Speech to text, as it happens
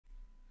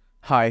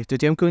Hi,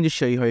 today I'm going to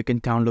show you how you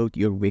can download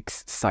your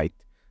Wix site.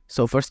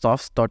 So first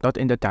off, start out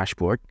in the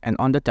dashboard, and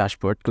on the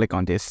dashboard, click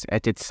on this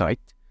Edit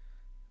Site.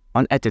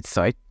 On Edit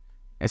Site,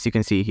 as you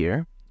can see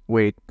here,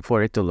 wait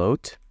for it to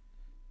load.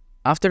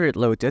 After it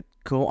loaded,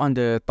 go on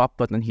the top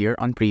button here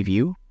on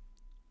Preview.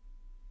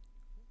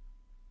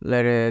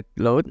 Let it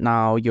load.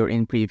 Now you're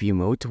in Preview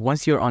mode.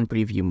 Once you're on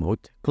Preview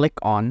mode,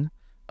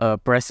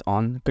 press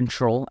on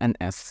Control and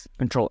S.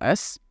 Control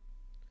S.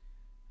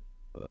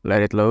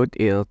 Let it load.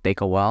 It'll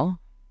take a while.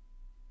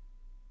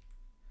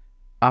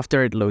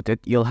 After it loaded,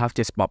 you'll have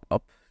this pop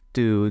up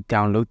to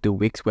download the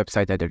Wix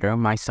website editor,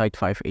 My Site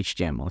 5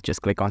 HTML.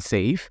 Just click on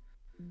Save.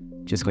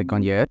 Just click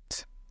on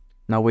Yet.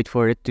 Now wait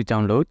for it to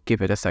download.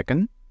 Give it a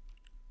second.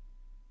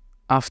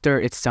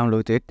 After it's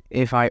downloaded,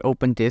 if I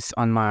open this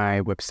on my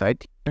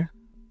website here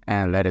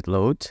and let it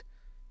load,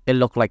 it'll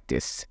look like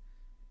this.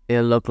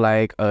 It'll look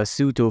like a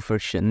pseudo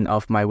version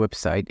of my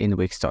website in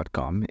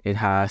Wix.com. It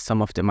has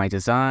some of my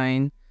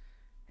design.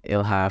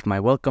 It'll have my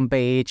welcome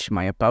page,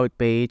 my about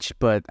page,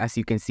 but as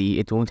you can see,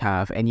 it won't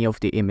have any of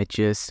the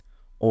images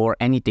or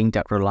anything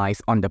that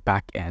relies on the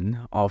back end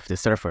of the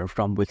server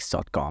from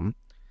Wix.com.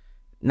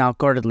 Now,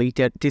 currently,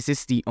 this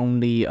is the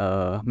only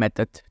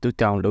method to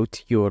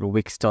download your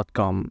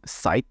Wix.com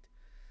site.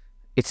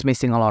 It's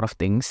missing a lot of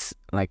things,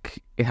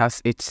 like it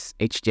has its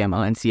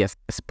HTML and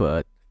CSS,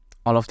 but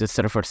all of the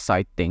server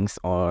side things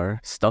are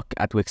stuck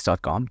at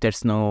Wix.com.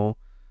 There's no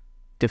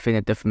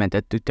definitive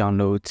method to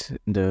download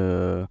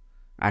the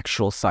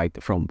actual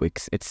site from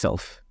Wix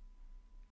itself.